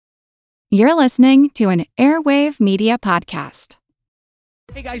You're listening to an Airwave Media Podcast.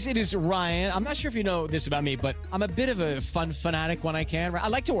 Hey guys, it is Ryan. I'm not sure if you know this about me, but I'm a bit of a fun fanatic when I can. I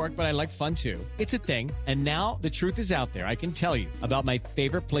like to work, but I like fun too. It's a thing. And now the truth is out there. I can tell you about my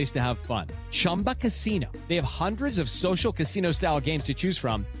favorite place to have fun. Chumba Casino. They have hundreds of social casino style games to choose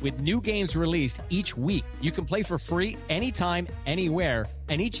from with new games released each week. You can play for free anytime, anywhere.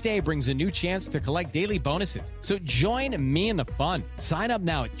 And each day brings a new chance to collect daily bonuses. So join me in the fun. Sign up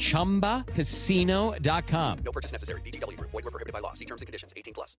now at ChumbaCasino.com. No purchase necessary. VGW. Void where prohibited by law. See terms and conditions.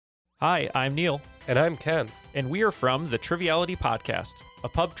 18+. Hi, I'm Neil. And I'm Ken. And we are from the Triviality Podcast, a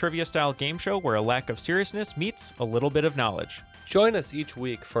pub trivia-style game show where a lack of seriousness meets a little bit of knowledge. Join us each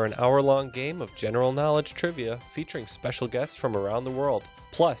week for an hour-long game of general knowledge trivia featuring special guests from around the world,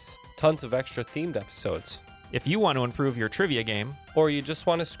 plus tons of extra themed episodes. If you want to improve your trivia game, or you just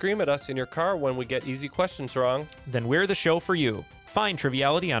want to scream at us in your car when we get easy questions wrong, then we're the show for you. Find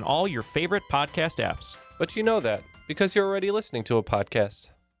Triviality on all your favorite podcast apps. But you know that, because you're already listening to a podcast.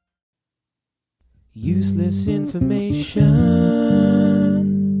 Useless information.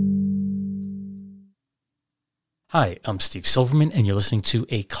 Hi, I'm Steve Silverman, and you're listening to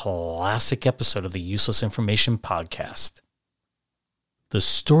a classic episode of the Useless Information Podcast. The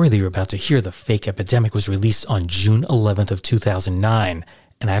story that you're about to hear, The Fake Epidemic, was released on June 11th of 2009,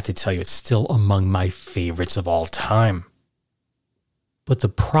 and I have to tell you, it's still among my favorites of all time. But the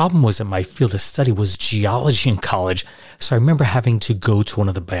problem was that my field of study was geology in college, so I remember having to go to one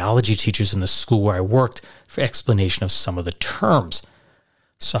of the biology teachers in the school where I worked for explanation of some of the terms.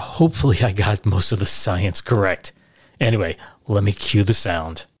 So hopefully I got most of the science correct. Anyway, let me cue the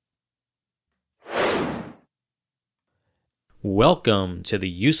sound. Welcome to the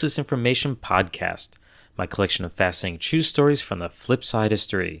Useless Information Podcast, my collection of fascinating true stories from the flip side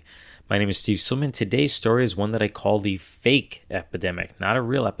history. My name is Steve Silverman. Today's story is one that I call the Fake Epidemic. Not a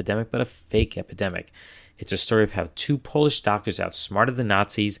real epidemic, but a fake epidemic. It's a story of how two Polish doctors outsmarted the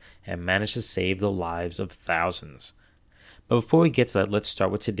Nazis and managed to save the lives of thousands. But before we get to that, let's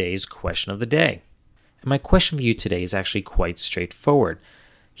start with today's question of the day. And my question for you today is actually quite straightforward.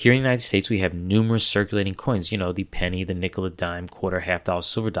 Here in the United States, we have numerous circulating coins. You know, the penny, the nickel, the dime, quarter, half dollar,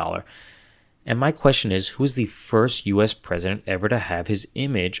 silver dollar. And my question is, who is the first U.S. president ever to have his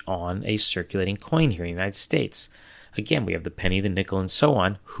image on a circulating coin here in the United States? Again, we have the penny, the nickel, and so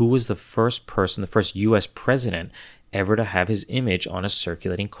on. Who was the first person, the first U.S. president ever to have his image on a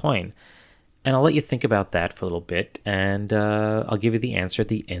circulating coin? And I'll let you think about that for a little bit, and I'll give you the answer at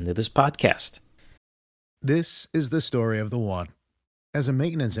the end of this podcast. This is the story of the one. As a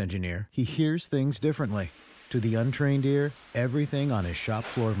maintenance engineer, he hears things differently. To the untrained ear, everything on his shop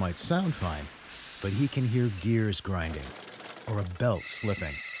floor might sound fine, but he can hear gears grinding or a belt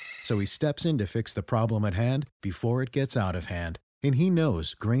slipping. So he steps in to fix the problem at hand before it gets out of hand. And he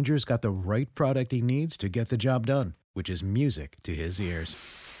knows Grainger's got the right product he needs to get the job done, which is music to his ears.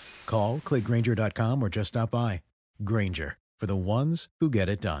 Call, click Grainger.com, or just stop by. Grainger, for the ones who get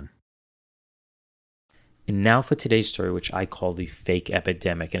it done. And now for today's story, which I call the Fake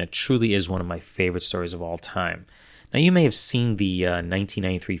Epidemic, and it truly is one of my favorite stories of all time. Now, you may have seen the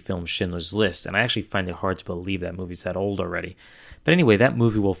 1993 film Schindler's List, and I actually find it hard to believe that movie's that old already. But anyway, that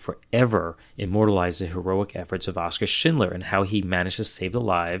movie will forever immortalize the heroic efforts of Oskar Schindler and how he managed to save the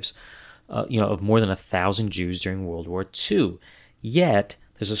lives of more than 1,000 Jews during World War II. Yet,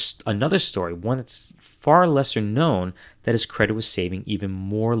 there's another story, one that's far lesser known, that is credited with saving even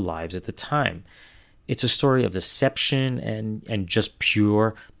more lives at the time. It's a story of deception and just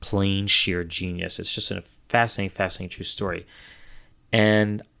pure, plain, sheer genius. It's just a fascinating true story.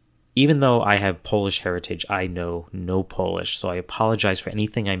 And even though I have Polish heritage, I know no Polish, so I apologize for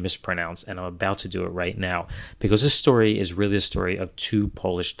anything I mispronounce, and I'm about to do it right now, because this story is really a story of two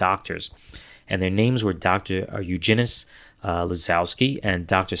Polish doctors. And their names were Dr. Eugeniusz Lizowski and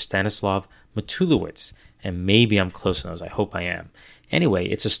Dr. Stanislaw Matulewicz. And maybe I'm close on those. I hope I am. Anyway,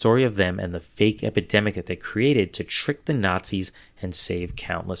 it's a story of them and the fake epidemic that they created to trick the Nazis and save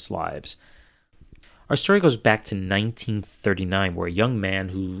countless lives. Our story goes back to 1939, where a young man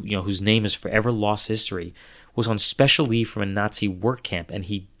whose name is forever lost history was on special leave from a Nazi work camp, and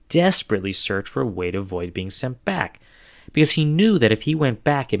he desperately searched for a way to avoid being sent back, because he knew that if he went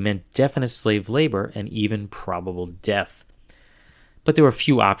back, it meant definite slave labor and even probable death. But there were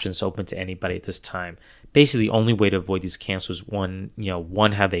few options open to anybody at this time. Basically, the only way to avoid these camps was one,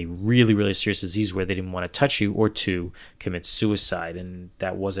 have a really, really serious disease where they didn't want to touch you, or two, commit suicide, and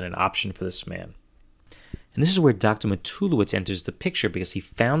that wasn't an option for this man. And this is where Dr. Matulewicz enters the picture, because he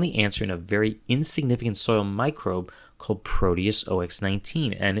found the answer in a very insignificant soil microbe called Proteus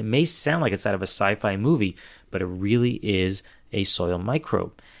OX19. And it may sound like it's out of a sci-fi movie, but it really is a soil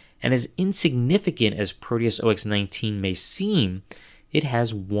microbe. And as insignificant as Proteus OX19 may seem, it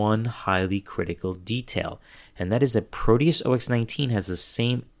has one highly critical detail, and that is that Proteus OX19 has the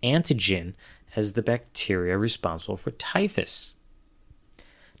same antigen as the bacteria responsible for typhus.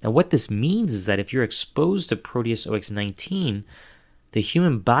 Now, what this means is that if you're exposed to Proteus OX19, the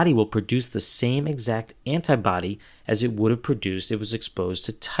human body will produce the same exact antibody as it would have produced if it was exposed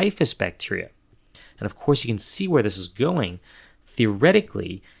to typhus bacteria. And of course, you can see where this is going.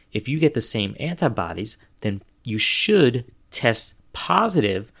 Theoretically, if you get the same antibodies, then you should test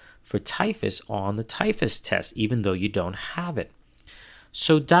positive for typhus on the typhus test, even though you don't have it.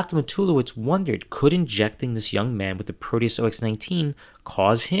 So Dr. Matulowicz wondered, could injecting this young man with the Proteus OX19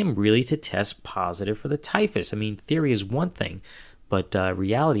 cause him really to test positive for the typhus? I mean, theory is one thing, but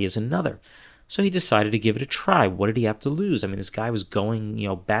reality is another. So he decided to give it a try. What did he have to lose? I mean, this guy was going,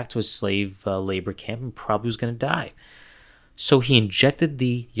 back to a slave labor camp and probably was going to die. So he injected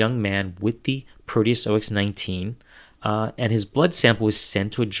the young man with the Proteus OX19, and his blood sample was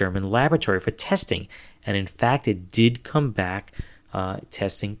sent to a German laboratory for testing. And in fact, it did come back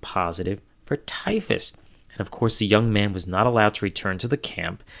testing positive for typhus. And of course, the young man was not allowed to return to the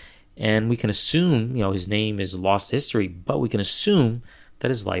camp. And we can assume, his name is lost history, but we can assume that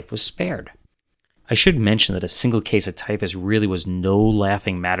his life was spared. I should mention that a single case of typhus really was no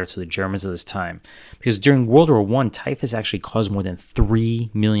laughing matter to the Germans of this time, because during World War I, typhus actually caused more than 3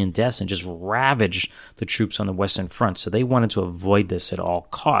 million deaths and just ravaged the troops on the Western Front, so they wanted to avoid this at all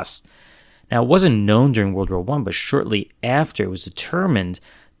costs. Now, it wasn't known during World War I, but shortly after, it was determined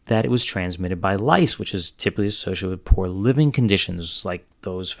that it was transmitted by lice, which is typically associated with poor living conditions like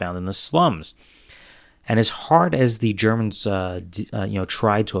those found in the slums. And as hard as the Germans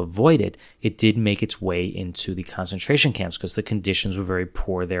tried to avoid it, it did make its way into the concentration camps because the conditions were very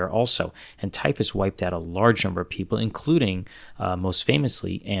poor there also. And typhus wiped out a large number of people, including, most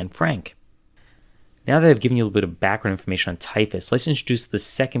famously, Anne Frank. Now that I've given you a little bit of background information on typhus, let's introduce the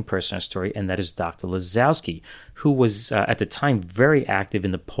second person in our story, and that is Dr. Lazowski, who was, at the time, very active in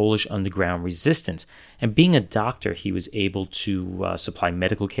the Polish underground resistance. And being a doctor, he was able to supply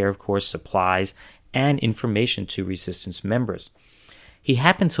medical care, of course, supplies, and information to resistance members. He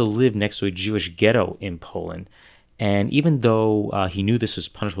happened to live next to a Jewish ghetto in Poland, and even though he knew this was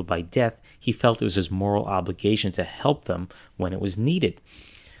punishable by death, he felt it was his moral obligation to help them when it was needed.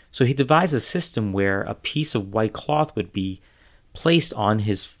 So he devised a system where a piece of white cloth would be placed on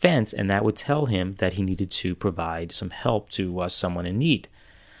his fence, and that would tell him that he needed to provide some help to someone in need.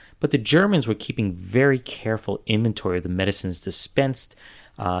 But the Germans were keeping very careful inventory of the medicines dispensed,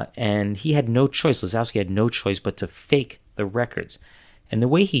 and he had no choice. Lazowski had no choice but to fake the records. And the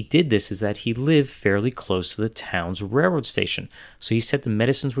way he did this is that he lived fairly close to the town's railroad station. So he said the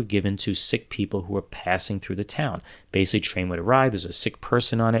medicines were given to sick people who were passing through the town. Basically, train would arrive, there's a sick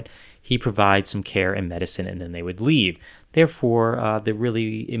person on it, he provides some care and medicine, and then they would leave. Therefore,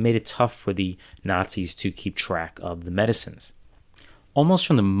 it made it tough for the Nazis to keep track of the medicines. Almost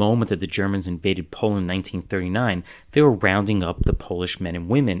from the moment that the Germans invaded Poland in 1939, they were rounding up the Polish men and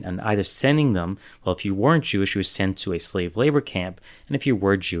women and either sending them, well, if you weren't Jewish, you were sent to a slave labor camp, and if you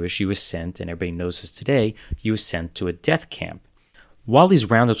were Jewish, you were sent, and everybody knows this today, you were sent to a death camp. While these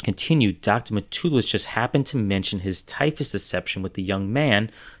roundups continued, Dr. Matulowicz just happened to mention his typhus deception with the young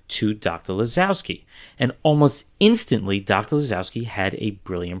man to Dr. Lazowski, and almost instantly, Dr. Lazowski had a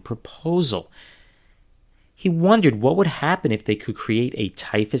brilliant proposal. He wondered what would happen if they could create a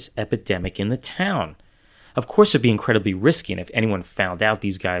typhus epidemic in the town. Of course, it would be incredibly risky, and if anyone found out,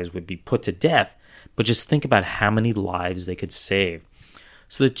 these guys would be put to death, but just think about how many lives they could save.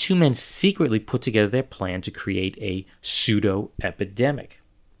 So the two men secretly put together their plan to create a pseudo-epidemic.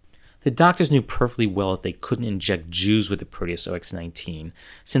 The doctors knew perfectly well that they couldn't inject Jews with the Proteus OX19,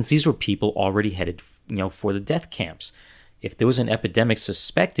 since these were people already headed, for the death camps. If there was an epidemic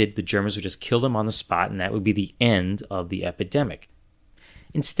suspected, the Germans would just kill them on the spot, and that would be the end of the epidemic.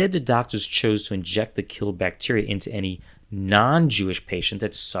 Instead, the doctors chose to inject the killer bacteria into any non-Jewish patient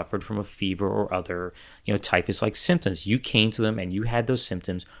that suffered from a fever or other, typhus-like symptoms. You came to them and you had those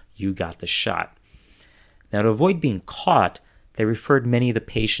symptoms, you got the shot. Now, to avoid being caught, they referred many of the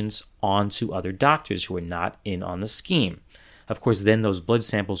patients on to other doctors who were not in on the scheme. Of course, then those blood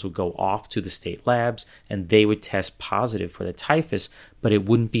samples would go off to the state labs, and they would test positive for the typhus, but it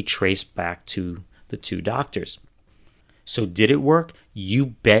wouldn't be traced back to the two doctors. So did it work? You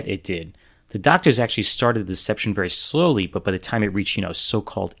bet it did. The doctors actually started the deception very slowly, but by the time it reached,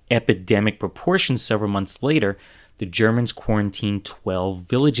 so-called epidemic proportions several months later, the Germans quarantined 12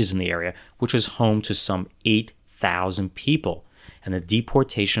 villages in the area, which was home to some 8,000 people, and the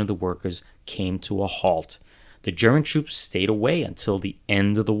deportation of the workers came to a halt. The German troops stayed away until the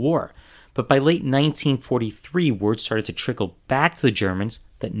end of the war. But by late 1943, word started to trickle back to the Germans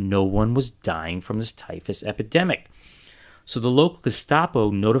that no one was dying from this typhus epidemic. So the local Gestapo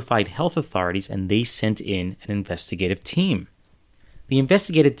notified health authorities and they sent in an investigative team. The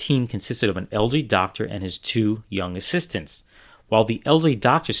investigative team consisted of an elderly doctor and his 2 young assistants. While the elderly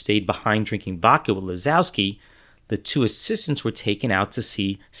doctor stayed behind drinking vodka with Lazowski, the 2 assistants were taken out to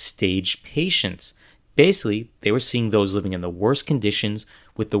see stage patients. Basically, they were seeing those living in the worst conditions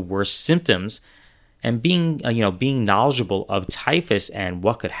with the worst symptoms, and being knowledgeable of typhus and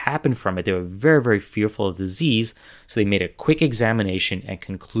what could happen from it, they were very, very fearful of disease. So they made a quick examination and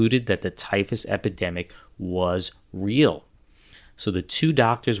concluded that the typhus epidemic was real. So the 2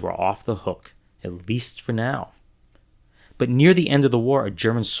 doctors were off the hook, at least for now. But near the end of the war, a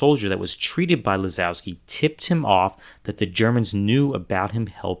German soldier that was treated by Lazowski tipped him off that the Germans knew about him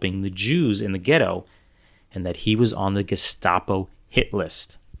helping the Jews in the ghetto and that he was on the Gestapo hit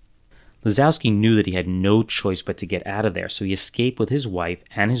list. Lazowski knew that he had no choice but to get out of there, so he escaped with his wife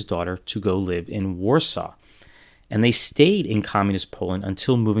and his daughter to go live in Warsaw. And they stayed in communist Poland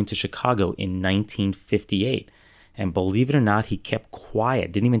until moving to Chicago in 1958. And believe it or not, he kept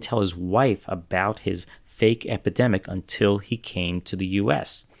quiet, didn't even tell his wife about his fake epidemic until he came to the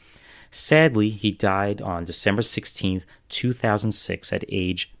U.S. Sadly, he died on December 16, 2006 at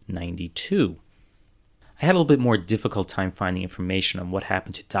age 92. I had a little bit more difficult time finding information on what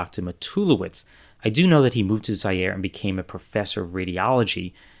happened to Dr. Matulowicz. I do know that he moved to Zaire and became a professor of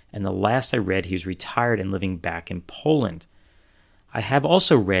radiology, and the last I read, he was retired and living back in Poland. I have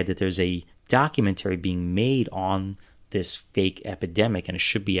also read that there's a documentary being made on this fake epidemic, and it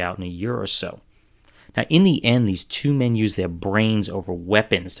should be out in a year or so. Now, in the end, these 2 men used their brains over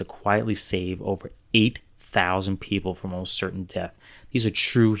weapons to quietly save over 8,000 people from almost certain death. These are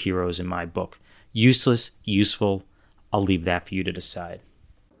true heroes in my book. Useless, useful, I'll leave that for you to decide.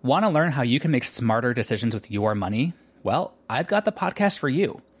 Want to learn how you can make smarter decisions with your money? Well, I've got the podcast for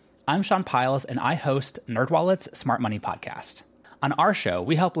you. I'm Sean Piles, and I host NerdWallet's Smart Money Podcast. On our show,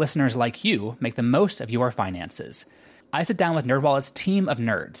 we help listeners like you make the most of your finances. I sit down with NerdWallet's team of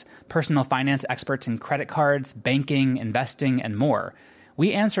nerds, personal finance experts in credit cards, banking, investing, and more.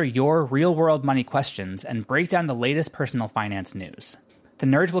 We answer your real-world money questions and break down the latest personal finance news. The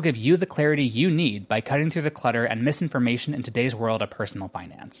nerds will give you the clarity you need by cutting through the clutter and misinformation in today's world of personal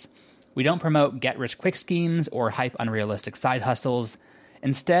finance. We don't promote get-rich-quick schemes or hype unrealistic side hustles.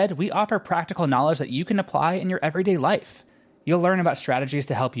 Instead, we offer practical knowledge that you can apply in your everyday life. You'll learn about strategies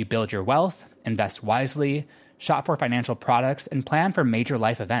to help you build your wealth, invest wisely, shop for financial products, and plan for major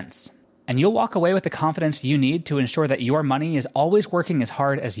life events. And you'll walk away with the confidence you need to ensure that your money is always working as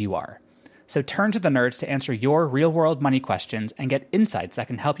hard as you are. So turn to the nerds to answer your real-world money questions and get insights that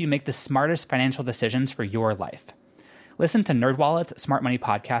can help you make the smartest financial decisions for your life. Listen to NerdWallet's Smart Money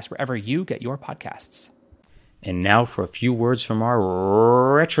Podcast wherever you get your podcasts. And now for a few words from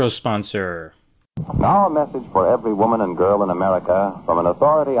our retro sponsor. Now a message for every woman and girl in America from an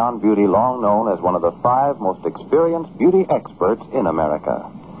authority on beauty long known as one of the 5 most experienced beauty experts in America,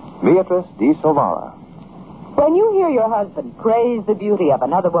 Beatrice de Silvara. When you hear your husband praise the beauty of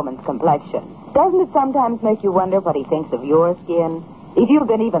another woman's complexion, doesn't it sometimes make you wonder what he thinks of your skin? If you've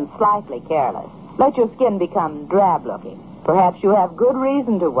been even slightly careless, let your skin become drab-looking. Perhaps you have good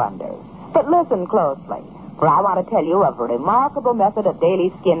reason to wonder. But listen closely. For I want to tell you of a remarkable method of daily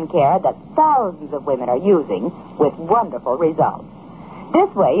skin care that thousands of women are using with wonderful results.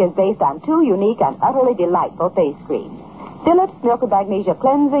 This way is based on 2 unique and utterly delightful face creams. Phillips Milk and Magnesia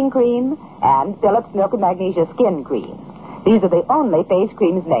Cleansing Cream and Phillips Milk and Magnesia Skin Cream. These are the only face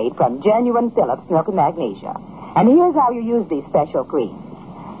creams made from genuine Phillips Milk and Magnesia. And here's how you use these special creams.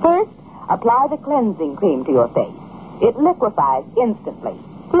 First, apply the cleansing cream to your face. It liquefies instantly,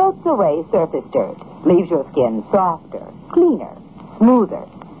 floats away surface dirt, leaves your skin softer, cleaner, smoother.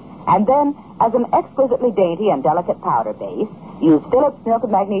 And then, as an exquisitely dainty and delicate powder base, use Phillips Milk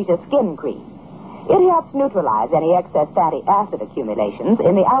and Magnesia Skin Cream. It helps neutralize any excess fatty acid accumulations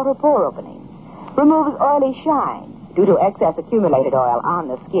in the outer pore openings, removes oily shine due to excess accumulated oil on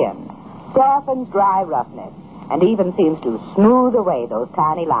the skin, softens dry roughness, and even seems to smooth away those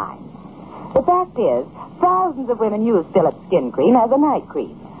tiny lines. The fact is, thousands of women use Phillips Skin Cream as a night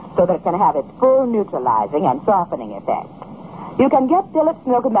cream, so that it can have its full neutralizing and softening effect. You can get Phillips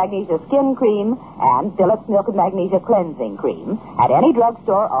Milk and Magnesia Skin Cream and Phillips Milk and Magnesia Cleansing Cream at any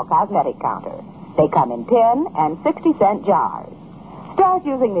drugstore or cosmetic counter. They come in 10 and 60-cent jars. Start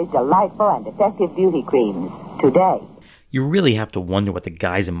using these delightful and effective beauty creams today. You really have to wonder what the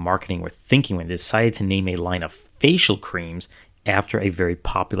guys in marketing were thinking when they decided to name a line of facial creams after a very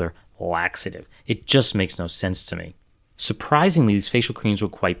popular laxative. It just makes no sense to me. Surprisingly, these facial creams were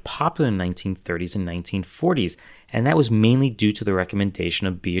quite popular in the 1930s and 1940s, and that was mainly due to the recommendation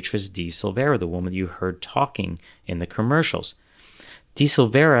of Beatrice de Silveira, the woman you heard talking in the commercials. De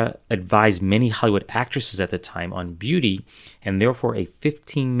Silveira advised many Hollywood actresses at the time on beauty, and therefore a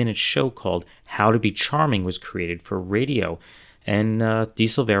 15-minute show called How to Be Charming was created for radio. And De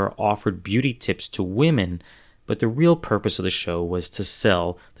Silveira offered beauty tips to women, but the real purpose of the show was to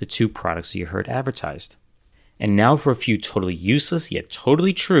sell the two products you heard advertised. And now for a few totally useless yet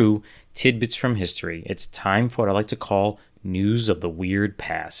totally true tidbits from history. It's time for what I like to call news of the weird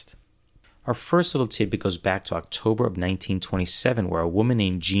past. Our first little tidbit goes back to October of 1927, where a woman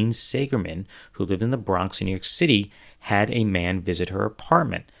named Jean Sagerman, who lived in the Bronx in New York City, had a man visit her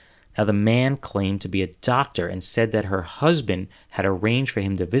apartment. Now, the man claimed to be a doctor and said that her husband had arranged for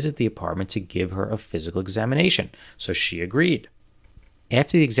him to visit the apartment to give her a physical examination, so she agreed.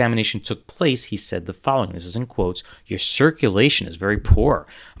 After the examination took place, he said the following, this is in quotes, "Your circulation is very poor.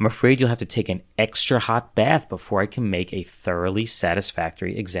 I'm afraid you'll have to take an extra hot bath before I can make a thoroughly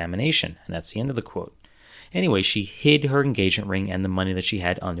satisfactory examination." And that's the end of the quote. Anyway, she hid her engagement ring and the money that she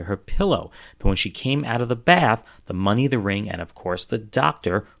had under her pillow. But when she came out of the bath, the money, the ring, and of course the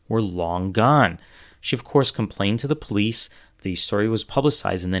doctor were long gone. She of course complained to the police. The story was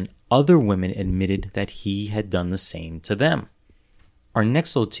publicized, and then other women admitted that he had done the same to them. Our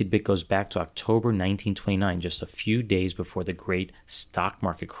next little tidbit goes back to October 1929, just a few days before the great stock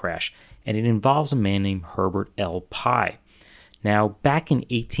market crash, and it involves a man named Herbert L. Pye. Now, back in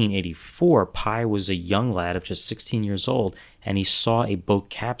 1884, Pye was a young lad of just 16 years old, and he saw a boat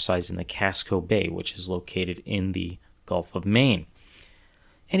capsize in the Casco Bay, which is located in the Gulf of Maine.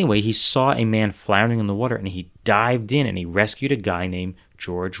 Anyway, he saw a man floundering in the water, and he dived in and he rescued a guy named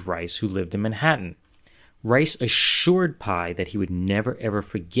George Rice, who lived in Manhattan. Rice assured Pye that he would never ever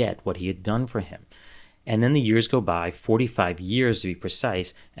forget what he had done for him. And then the years go by, 45 years to be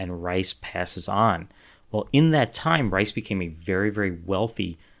precise, and Rice passes on. Well, in that time, Rice became a very, very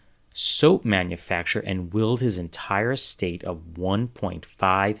wealthy soap manufacturer and willed his entire estate of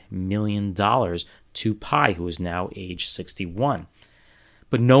 $1.5 million to Pye, who is now age 61.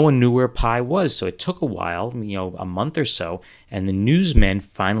 But no one knew where Pye was, so it took a while, a month or so, and the newsmen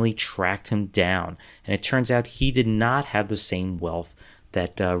finally tracked him down. And it turns out he did not have the same wealth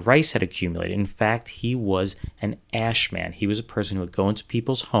that Rice had accumulated. In fact, he was an ash man. He was a person who would go into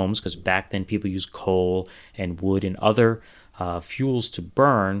people's homes, because back then people used coal and wood and other fuels to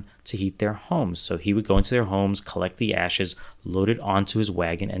burn to heat their homes. So he would go into their homes, collect the ashes, load it onto his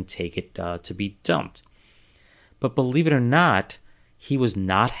wagon, and take it to be dumped. But believe it or not, he was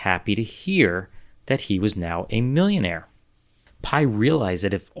not happy to hear that he was now a millionaire. Pye realized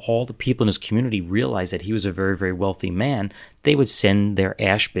that if all the people in his community realized that he was a very, very wealthy man, they would send their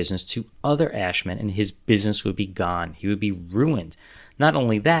ash business to other ashmen, and his business would be gone. He would be ruined. Not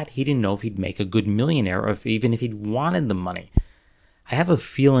only that, he didn't know if he'd make a good millionaire, or even if he'd wanted the money. I have a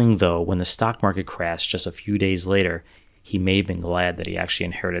feeling, though, when the stock market crashed just a few days later, he may have been glad that he actually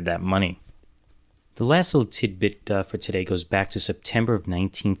inherited that money. The last little tidbit for today goes back to September of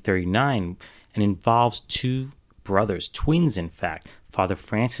 1939 and involves two brothers, twins in fact, Father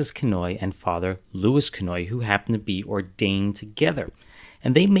Francis Kenoy and Father Louis Kenoy, who happened to be ordained together.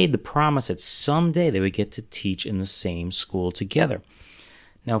 And they made the promise that someday they would get to teach in the same school together.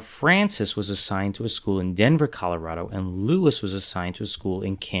 Now, Francis was assigned to a school in Denver, Colorado, and Louis was assigned to a school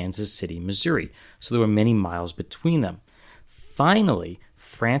in Kansas City, Missouri. So there were many miles between them. Finally,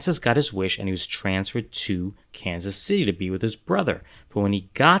 Francis got his wish and he was transferred to Kansas City to be with his brother. But when he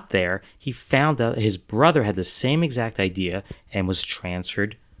got there, he found out his brother had the same exact idea and was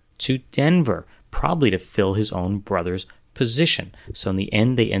transferred to Denver, probably to fill his own brother's position. So in the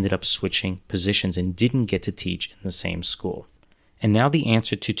end, they ended up switching positions and didn't get to teach in the same school. And now the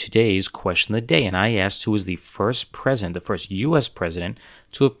answer to today's question of the day. And I asked who was the first president, the first U.S. president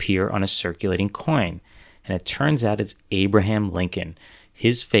to appear on a circulating coin. And it turns out it's Abraham Lincoln.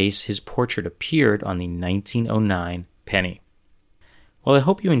 His face, his portrait appeared on the 1909 penny. Well, I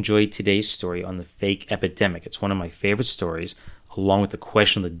hope you enjoyed today's story on the fake epidemic. It's one of my favorite stories, along with the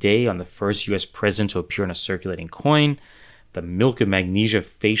question of the day on the first U.S. president to appear on a circulating coin, the Milk of Magnesia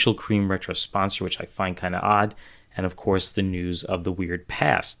facial cream retro sponsor, which I find kind of odd, and of course the news of the weird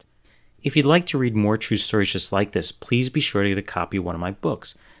past. If you'd like to read more true stories just like this, please be sure to get a copy of one of my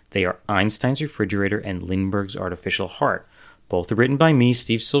books. They are Einstein's Refrigerator and Lindbergh's Artificial Heart. Both are written by me,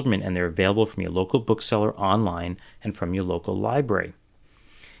 Steve Silverman, and they're available from your local bookseller online and from your local library.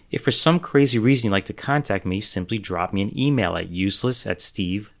 If for some crazy reason you'd like to contact me, simply drop me an email at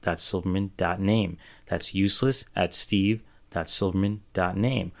useless@steve.silverman.name. That's useless@steve.silverman.name.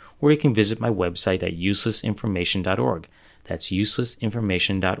 r.silverman.name, or you can visit my website at uselessinformation.org. That's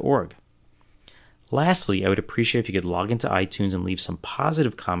uselessinformation.org. Lastly, I would appreciate if you could log into iTunes and leave some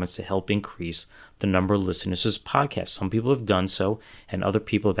positive comments to help increase the number of listeners to this podcast. Some people have done so, and other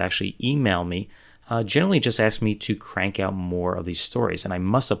people have actually emailed me, generally just asked me to crank out more of these stories. And I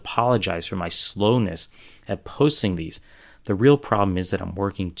must apologize for my slowness at posting these. The real problem is that I'm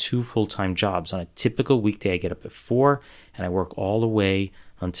working 2 full-time jobs. On a typical weekday, I get up at 4, and I work all the way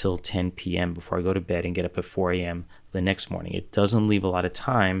until 10 p.m. before I go to bed and get up at 4 a.m. the next morning. It doesn't leave a lot of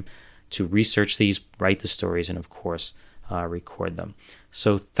time to research these, write the stories, and of course, record them.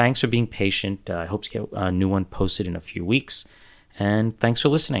 So thanks for being patient. I hope to get a new one posted in a few weeks. And thanks for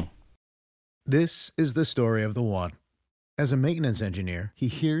listening. This is the story of the one. As a maintenance engineer, he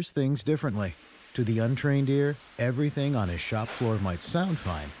hears things differently. To the untrained ear, everything on his shop floor might sound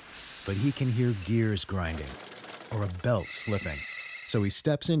fine, but he can hear gears grinding or a belt slipping. So he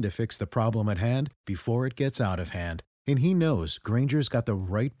steps in to fix the problem at hand before it gets out of hand. And he knows Granger's got the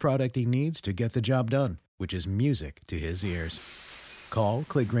right product he needs to get the job done, which is music to his ears. Call,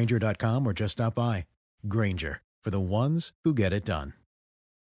 click Granger.com, or just stop by. Granger, for the ones who get it done.